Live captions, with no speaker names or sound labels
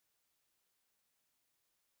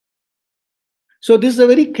So this is a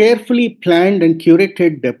very carefully planned and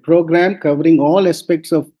curated program covering all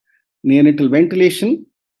aspects of neonatal ventilation.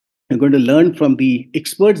 You're going to learn from the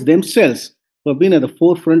experts themselves who have been at the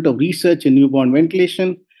forefront of research in newborn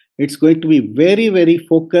ventilation. It's going to be very, very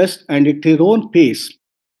focused and at their own pace.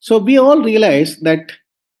 So we all realize that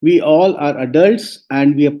we all are adults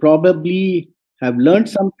and we probably have learned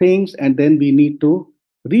some things and then we need to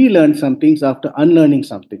relearn some things after unlearning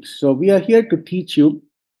some things. So we are here to teach you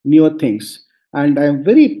newer things. And I'm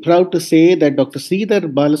very proud to say that Dr. Sridhar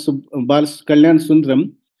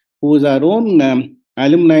Kalyanasundaram, who is our own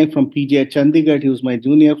alumni from PGI Chandigarh, he was my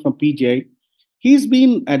junior from PGI. He's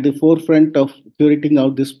been at the forefront of curating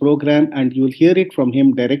out this program, and you'll hear it from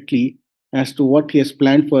him directly as to what he has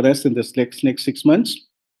planned for us in this next 6 months.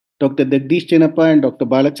 Dr. Jagdish Chenappa and Dr.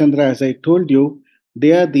 Balachandra, as I told you,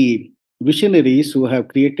 they are the visionaries who have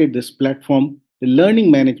created this platform, the learning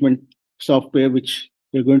management software, which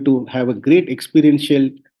we're going to have a great experiential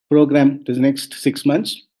program this next 6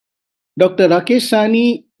 months. Dr. Rakesh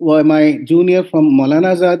Sani was my junior from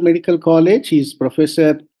Maulana Azad Medical College. He's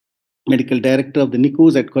professor, medical director of the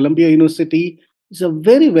NICUs at Columbia University. He's a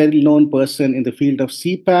very well-known person in the field of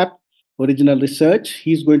CPAP, original research.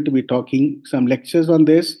 He's going to be talking some lectures on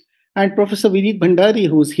this. And Professor Vineet Bhandari,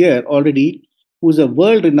 who's here already, who's a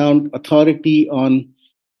world-renowned authority on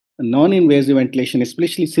non-invasive ventilation,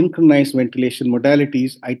 especially synchronized ventilation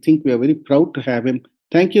modalities. I think we are very proud to have him.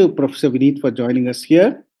 Thank you, Professor Vineet, for joining us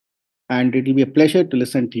here. And it will be a pleasure to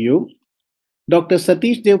listen to you. Dr.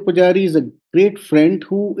 Satish Dev Pujari is a great friend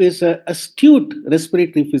who is an astute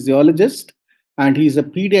respiratory physiologist, and he's a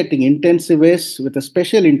pediatric intensivist with a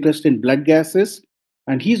special interest in blood gases,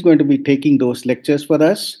 and he's going to be taking those lectures for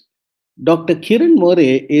us. Dr. Kiran More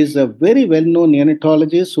is a very well-known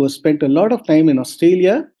neonatologist who has spent a lot of time in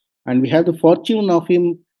Australia, and we have the fortune of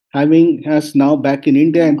him having us now back in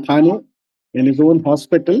India in Thane in his own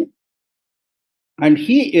hospital. And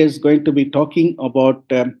he is going to be talking about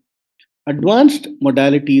advanced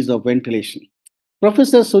modalities of ventilation.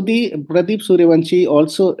 Professor Pradeep Suryavanshi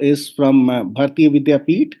also is from Bharatiya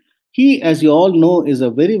Vidyapeeth. He, as you all know, is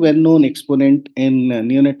a very well-known exponent in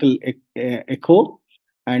neonatal echo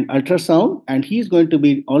and ultrasound, and he's going to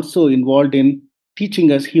be also involved in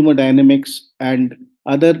teaching us hemodynamics and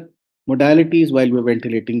other modalities while we're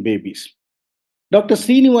ventilating babies. Dr.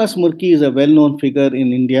 Srinivas Murki is a well-known figure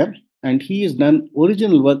in India, and he has done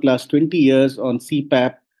original work last 20 years on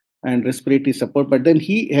CPAP and respiratory support, but then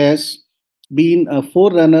he has been a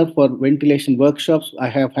forerunner for ventilation workshops. I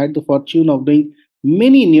have had the fortune of doing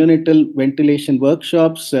many neonatal ventilation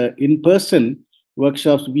workshops, in-person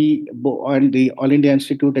workshops. We and the All India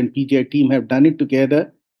Institute and PGI team have done it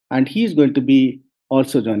together, and he is going to be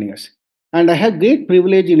also joining us. And I have great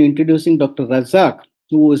privilege in introducing Dr. Razak,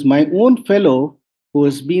 who is my own fellow, who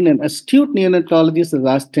has been an astute neonatologist the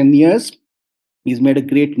last 10 years. He's made a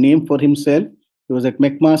great name for himself. He was at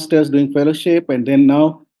McMaster's doing fellowship, and then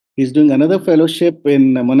now he's doing another fellowship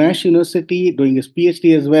in Monash University, doing his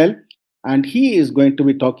PhD as well. And he is going to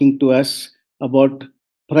be talking to us about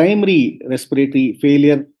primary respiratory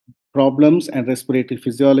failure problems and respiratory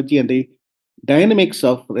physiology and the dynamics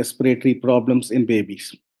of respiratory problems in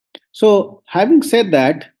babies. So, having said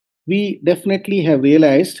that, we definitely have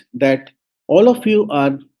realized that all of you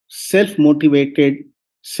are self-motivated,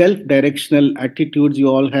 self-directional attitudes you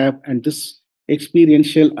all have, and this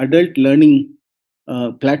experiential adult learning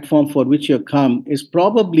platform for which you come is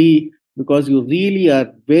probably because you really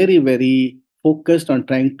are very, very focused on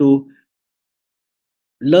trying to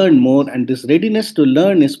learn more, and this readiness to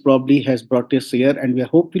learn is probably has brought us here, and we are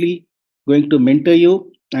hopefully going to mentor you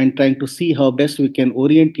and trying to see how best we can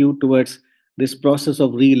orient you towards this process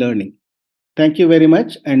of relearning. Thank you very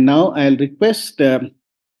much. And now I'll request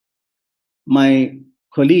my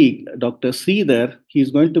colleague, Dr. Sridhar.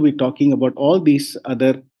 He's going to be talking about all these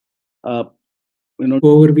other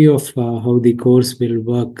overview of how the course will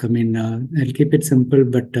work. I mean, I'll keep it simple,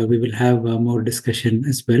 but we will have more discussion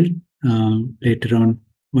as well later on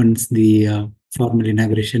once the formal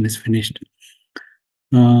inauguration is finished.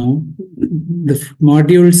 The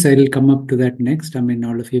modules, I'll come up to that next. I mean,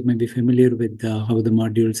 all of you may be familiar with how the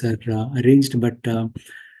modules are arranged, but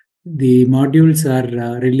the modules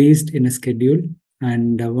are released in a schedule.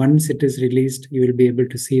 And once it is released, you will be able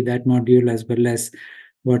to see that module as well as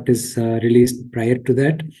what is released prior to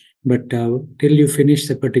that. But till you finish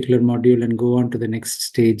a particular module and go on to the next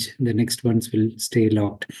stage, the next ones will stay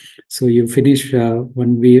locked. So you finish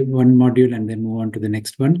one module and then move on to the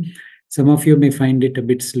next one. Some of you may find it a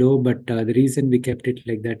bit slow, but the reason we kept it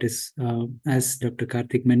like that is, as Dr.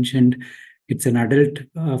 Karthik mentioned, it's an adult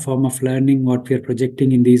form of learning. What we are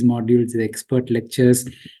projecting in these modules, the expert lectures,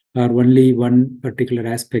 or only one particular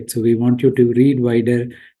aspect. So we want you to read wider,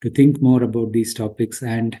 to think more about these topics,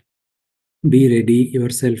 and be ready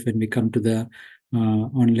yourself when we come to the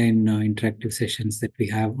online interactive sessions that we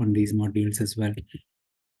have on these modules as well.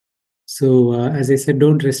 So as I said,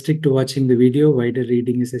 don't restrict to watching the video. Wider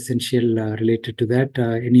reading is essential related to that.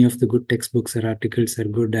 Any of the good textbooks or articles are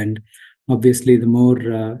good, and obviously the more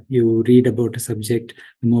you read about a subject,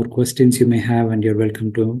 the more questions you may have, and you're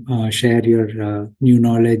welcome to share your new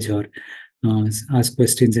knowledge or ask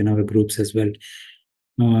questions in our groups as well.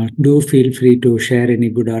 Do feel free to share any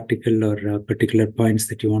good article or particular points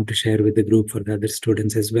that you want to share with the group for the other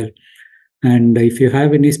students as well. And if you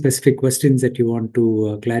have any specific questions that you want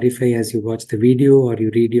to clarify as you watch the video or you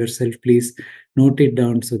read yourself, please note it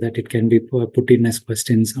down so that it can be put in as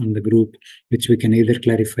questions on the group, which we can either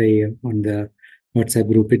clarify on the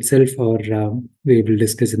WhatsApp group itself, or we will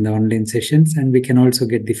discuss in the online sessions, and we can also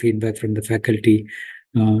get the feedback from the faculty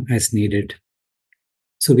as needed.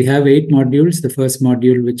 So we have 8 modules. The first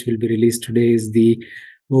module, which will be released today, is the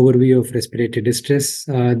overview of respiratory distress.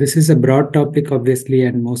 This is a broad topic, obviously,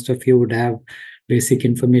 and most of you would have basic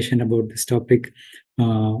information about this topic.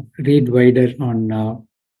 Read wider on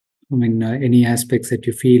any aspects that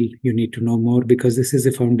you feel you need to know more, because this is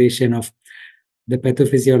the foundation of the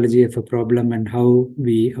pathophysiology of a problem and how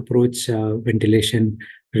we approach ventilation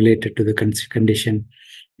related to the condition.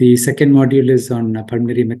 The second module is on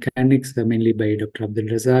pulmonary mechanics, mainly by Dr. Abdul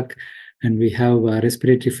Razak. And we have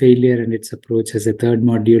respiratory failure and its approach as a third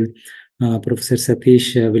module. Professor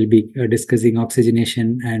Satish will be discussing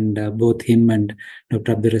oxygenation, and both him and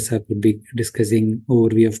Dr. Abdul Razak will be discussing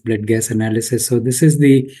overview of blood gas analysis. So this is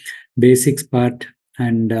the basics part.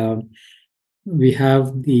 And we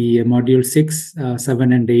have the module 6,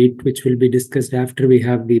 7, and 8, which will be discussed after we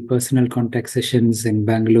have the personal contact sessions in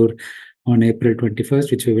Bangalore on April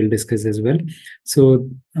 21st, which we will discuss as well. So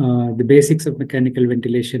the basics of mechanical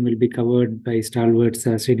ventilation will be covered by stalwarts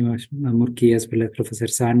Sridhar Murki as well as Professor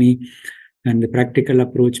Sani, and the practical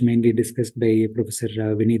approach mainly discussed by Professor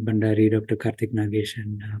Vineet Bandari, Dr. Karthik, Nagesh,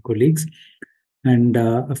 and colleagues. And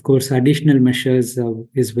of course, additional measures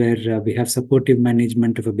is where we have supportive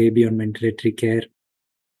management of a baby on ventilatory care,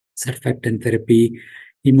 surfactant therapy,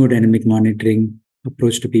 hemodynamic monitoring,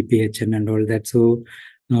 approach to PPHN, and all that. So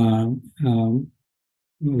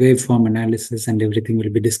waveform analysis and everything will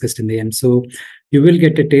be discussed in the end. So you will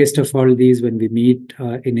get a taste of all these when we meet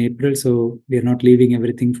in April. So we are not leaving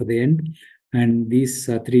everything for the end. And these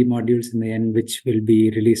 3 modules in the end, which will be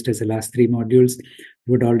released as the last 3 modules,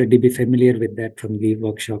 would already be familiar with that from the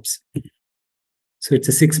workshops. So it's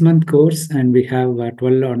a 6-month course, and we have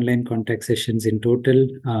 12 online contact sessions in total.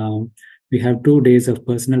 We have 2 days of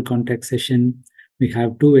personal contact session. We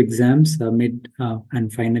have 2 exams, mid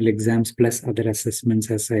and final exams, plus other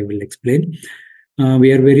assessments, as I will explain.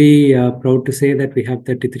 We are very proud to say that we have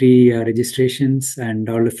 33 registrations, and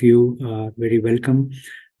all of you are very welcome.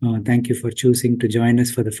 Thank you for choosing to join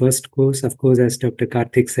us for the first course. Of course, as Dr.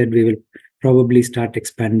 Karthik said, we will probably start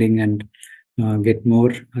expanding and get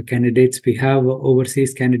more candidates. We have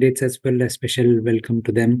overseas candidates as well. A special welcome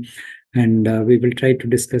to them. And we will try to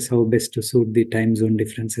discuss how best to suit the time zone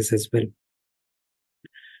differences as well.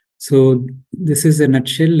 So this is a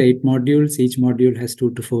nutshell, 8 modules. Each module has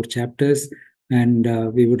 2 to 4 chapters, and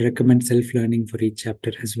we would recommend self-learning for each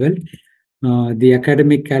chapter as well. The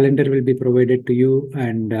academic calendar will be provided to you,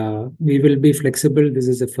 and we will be flexible. This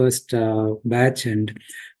is the first batch, and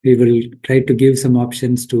we will try to give some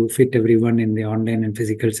options to fit everyone in the online and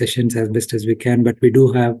physical sessions as best as we can. But we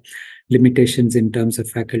do have limitations in terms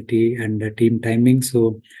of faculty and team timing.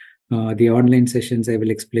 So the online sessions I will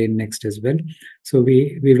explain next as well. So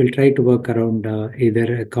we will try to work around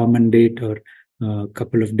either a common date or a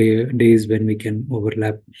couple of days when we can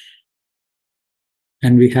overlap.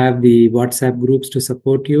 And we have the WhatsApp groups to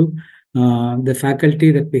support you. The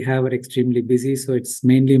faculty that we have are extremely busy, so it's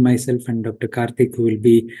mainly myself and Dr. Karthik who will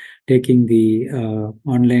be taking the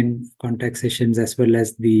online contact sessions as well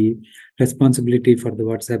as the responsibility for the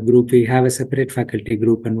WhatsApp group. We have a separate faculty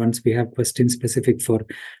group, and once we have questions specific for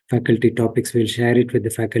faculty topics, we'll share it with the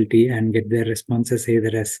faculty and get their responses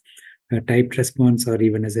either as a typed response or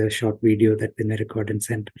even as a short video that they may record and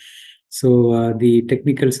send. So the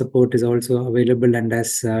technical support is also available, and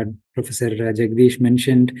as Professor Jagdish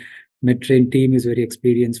mentioned, Medtrain team is very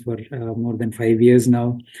experienced for more than 5 years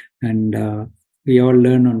now, and we all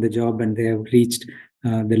learn on the job, and they have reached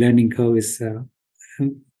the learning curve is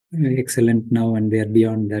excellent now, and they are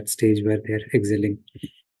beyond that stage where they are excelling.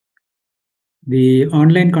 The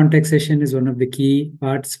online contact session is one of the key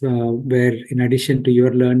parts where, in addition to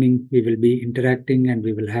your learning, we will be interacting and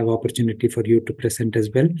we will have opportunity for you to present as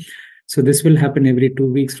well. So this will happen every 2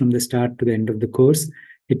 weeks from the start to the end of the course.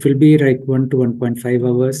 It will be like 1 to 1.5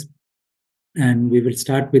 hours. And we will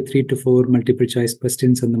start with 3 to 4 multiple choice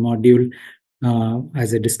questions on the module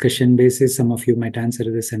as a discussion basis. Some of you might answer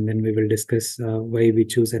this, and then we will discuss why we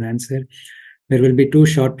choose an answer. There will be 2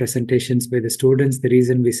 short presentations by the students. The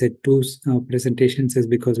reason we said 2 presentations is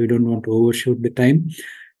because we don't want to overshoot the time.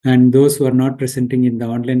 And those who are not presenting in the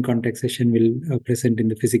online contact session will present in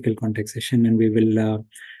the physical contact session, and we will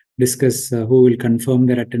discuss who will confirm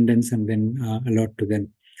their attendance and then allot to them.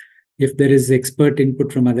 If there is expert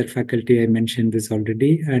input from other faculty, I mentioned this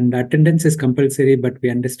already, and attendance is compulsory, but we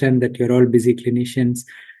understand that you're all busy clinicians.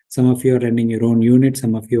 Some of you are running your own unit,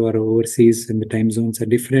 some of you are overseas and the time zones are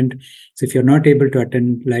different. So if you're not able to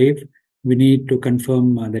attend live, we need to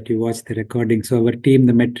confirm that you watch the recording. So our team,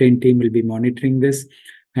 the Medtrain team, will be monitoring this,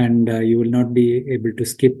 and you will not be able to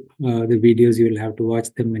skip the videos. You will have to watch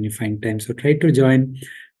them when you find time. So try to join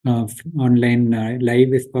online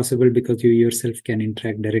live if possible, because you yourself can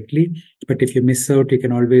interact directly. But if you miss out, you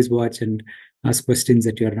can always watch and ask questions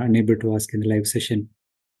that you are unable to ask in the live session.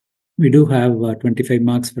 We do have 25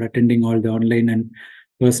 marks for attending all the online and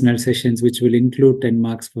personal sessions, which will include 10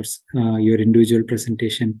 marks for your individual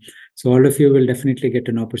presentation. So all of you will definitely get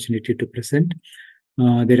an opportunity to present.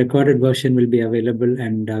 The recorded version will be available,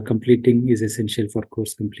 and completing is essential for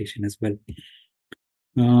course completion as well.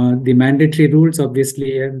 The mandatory rules,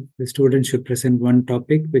 obviously, the students should present one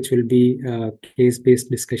topic, which will be a case-based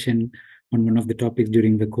discussion on one of the topics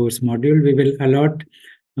during the course module. We will allot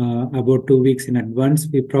about 2 weeks in advance.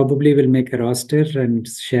 We probably will make a roster and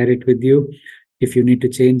share it with you. If you need to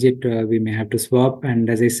change it, we may have to swap. And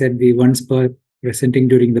as I said, the ones presenting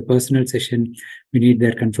during the personal session, we need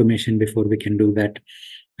their confirmation before we can do that.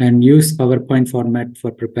 And use PowerPoint format for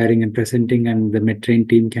preparing and presenting, and the Medtrain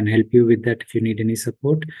team can help you with that if you need any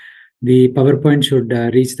support. The PowerPoint should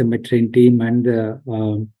reach the Medtrain team and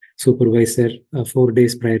the supervisor 4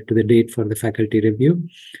 days prior to the date for the faculty review.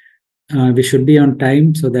 We should be on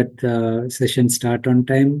time so that the sessions start on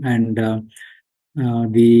time, and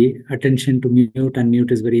the attention to mute and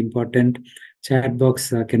mute is very important. Chat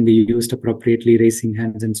box can be used appropriately, raising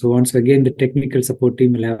hands and so on. So again, the technical support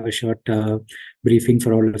team will have a short briefing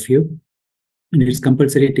for all of you. And it's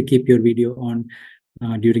compulsory to keep your video on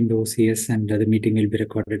during the OCS, and the meeting will be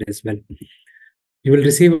recorded as well. You will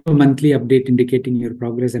receive a monthly update indicating your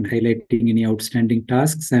progress and highlighting any outstanding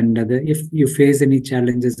tasks. And if you face any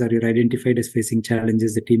challenges or you're identified as facing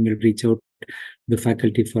challenges, the team will reach out to the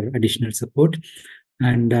faculty for additional support.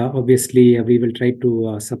 And obviously, we will try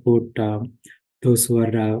to support those who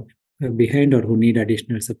are behind or who need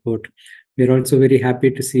additional support. We're also very happy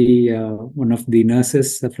to see one of the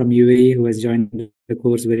nurses from UAE who has joined the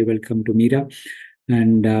course. Very welcome to Mira.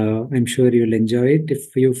 And I'm sure you'll enjoy it.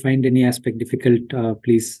 If you find any aspect difficult,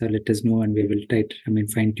 please let us know, and we will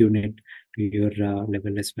fine-tune it to your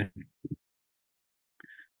level as well.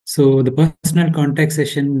 So the personal contact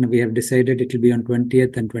session, we have decided it will be on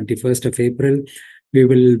 20th and 21st of April. We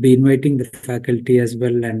will be inviting the faculty as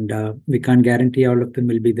well, and we can't guarantee all of them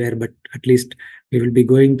will be there, but at least we will be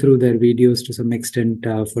going through their videos to some extent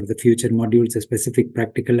for the future modules, the specific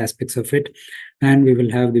practical aspects of it. And we will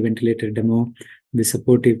have the ventilator demo, the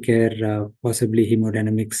supportive care, possibly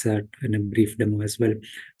hemodynamics in a brief demo as well.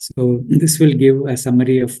 So this will give a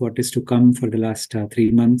summary of what is to come for the last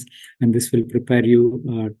 3 months, and this will prepare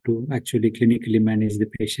you to actually clinically manage the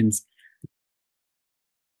patients.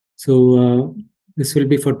 So this will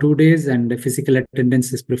be for 2 days, and physical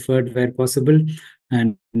attendance is preferred where possible,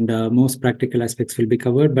 and most practical aspects will be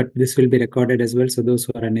covered, but this will be recorded as well. So those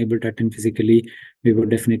who are unable to attend physically, we would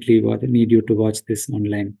definitely need you to watch this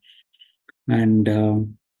online. And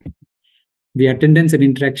the attendance and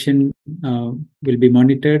interaction will be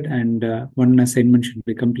monitored, and one assignment should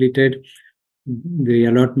be completed. The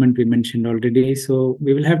allotment we mentioned already. So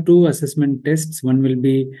we will have 2 assessment tests. One will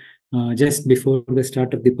be just before the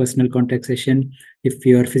start of the personal contact session. If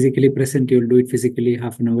you are physically present, you will do it physically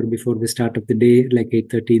half an hour before the start of the day, like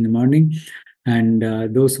 8:30 in the morning. And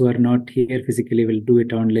those who are not here physically will do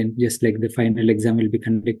it online, just like the final exam will be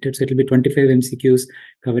conducted. So it will be 25 MCQs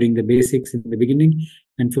covering the basics in the beginning,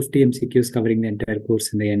 and 50 MCQs covering the entire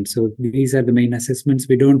course in the end. So these are the main assessments.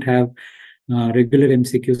 We don't have regular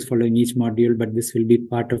MCQs following each module, but this will be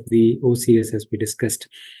part of the OCS as we discussed.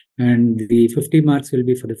 And the 50 marks will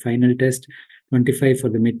be for the final test, 25 for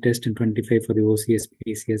the mid test, and 25 for the OCS,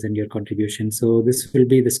 PCS, and your contribution. So this will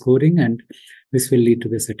be the scoring, and this will lead to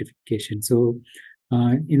the certification. So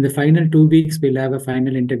in the final 2 weeks, we'll have a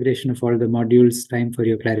final integration of all the modules, time for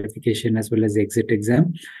your clarification as well as the exit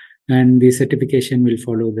exam. And the certification will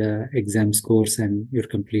follow the exam scores and your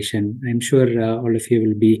completion. I'm sure all of you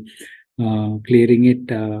will be clearing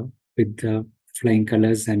it with flying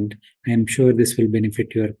colors, and I am sure this will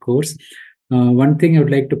benefit your course. One thing I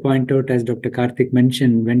would like to point out, as Dr. Karthik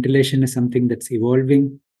mentioned, ventilation is something that's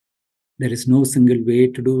evolving. There is no single way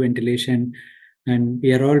to do ventilation, and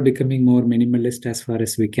we are all becoming more minimalist as far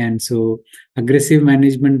as we can. So aggressive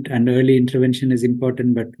management and early intervention is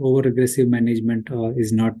important, but over aggressive management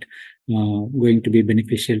is not going to be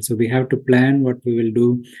beneficial. So we have to plan what we will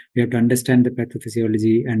do. We have to understand the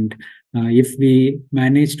pathophysiology, and if we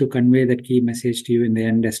manage to convey that key message to you in the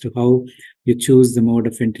end as to how you choose the mode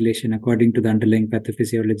of ventilation according to the underlying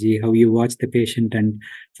pathophysiology, how you watch the patient and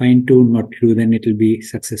fine tune what to do, then it will be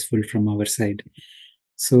successful from our side.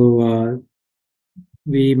 So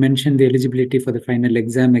we mentioned the eligibility for the final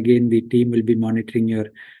exam. Again, the team will be monitoring your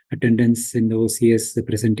attendance in the OCS, the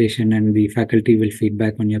presentation, and the faculty will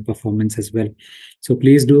feedback on your performance as well. So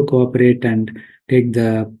please do cooperate and take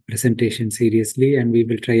the presentation seriously, and we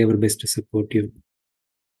will try our best to support you.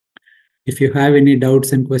 If you have any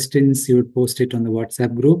doubts and questions, you would post it on the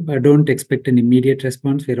WhatsApp group. I don't expect an immediate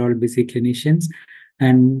response. We're all busy clinicians,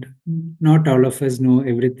 and not all of us know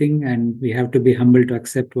everything, and we have to be humble to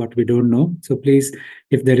accept what we don't know. So please,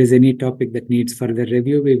 if there is any topic that needs further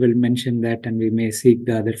review, we will mention that, and we may seek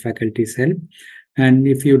the other faculty's help. And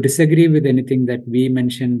if you disagree with anything that we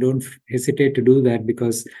mentioned, don't hesitate to do that,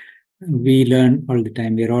 because we learn all the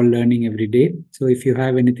time. We're all learning every day. So if you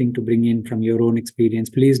have anything to bring in from your own experience,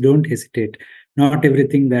 please don't hesitate. Not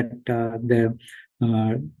everything that the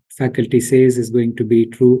faculty says is going to be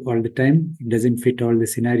true all the time. It doesn't fit all the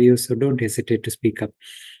scenarios, so don't hesitate to speak up.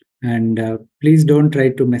 And please don't try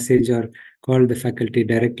to message or call the faculty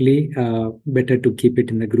directly. Better to keep it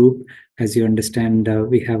in the group. As you understand,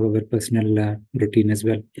 we have our personal routine as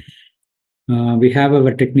well. We have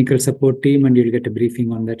our technical support team, and you'll get a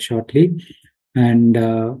briefing on that shortly. And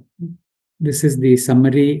this is the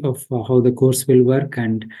summary of how the course will work.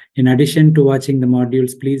 And in addition to watching the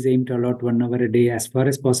modules, please aim to allot 1 hour a day as far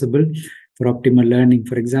as possible for optimal learning.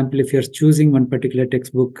 For example, if you're choosing one particular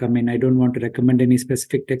textbook, I don't want to recommend any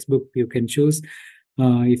specific textbook you can choose.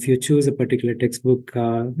 If you choose a particular textbook,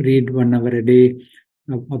 read 1 hour a day.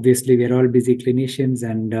 Obviously, we're all busy clinicians,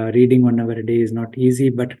 and reading 1 hour a day is not easy,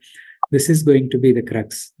 but this is going to be the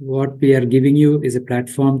crux. What we are giving you is a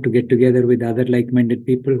platform to get together with other like-minded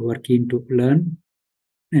people who are keen to learn,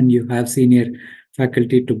 and you have senior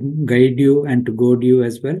faculty to guide you and to goad you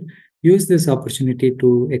as well. Use this opportunity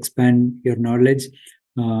to expand your knowledge.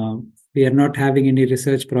 We are not having any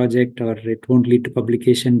research project, or it won't lead to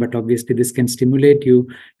publication, but obviously this can stimulate you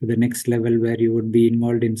to the next level, where you would be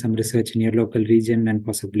involved in some research in your local region and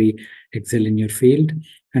possibly excel in your field.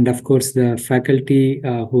 And of course, the faculty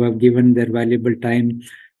who have given their valuable time,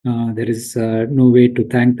 there is no way to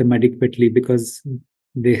thank them adequately, because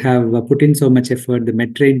they have put in so much effort. The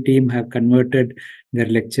Medtrain team have converted their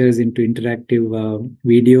lectures into interactive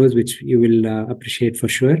videos, which you will appreciate for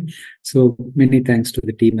sure. So many thanks to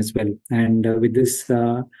the team as well. And with this,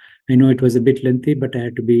 I know it was a bit lengthy, but I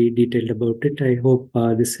had to be detailed about it. I hope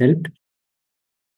this helped.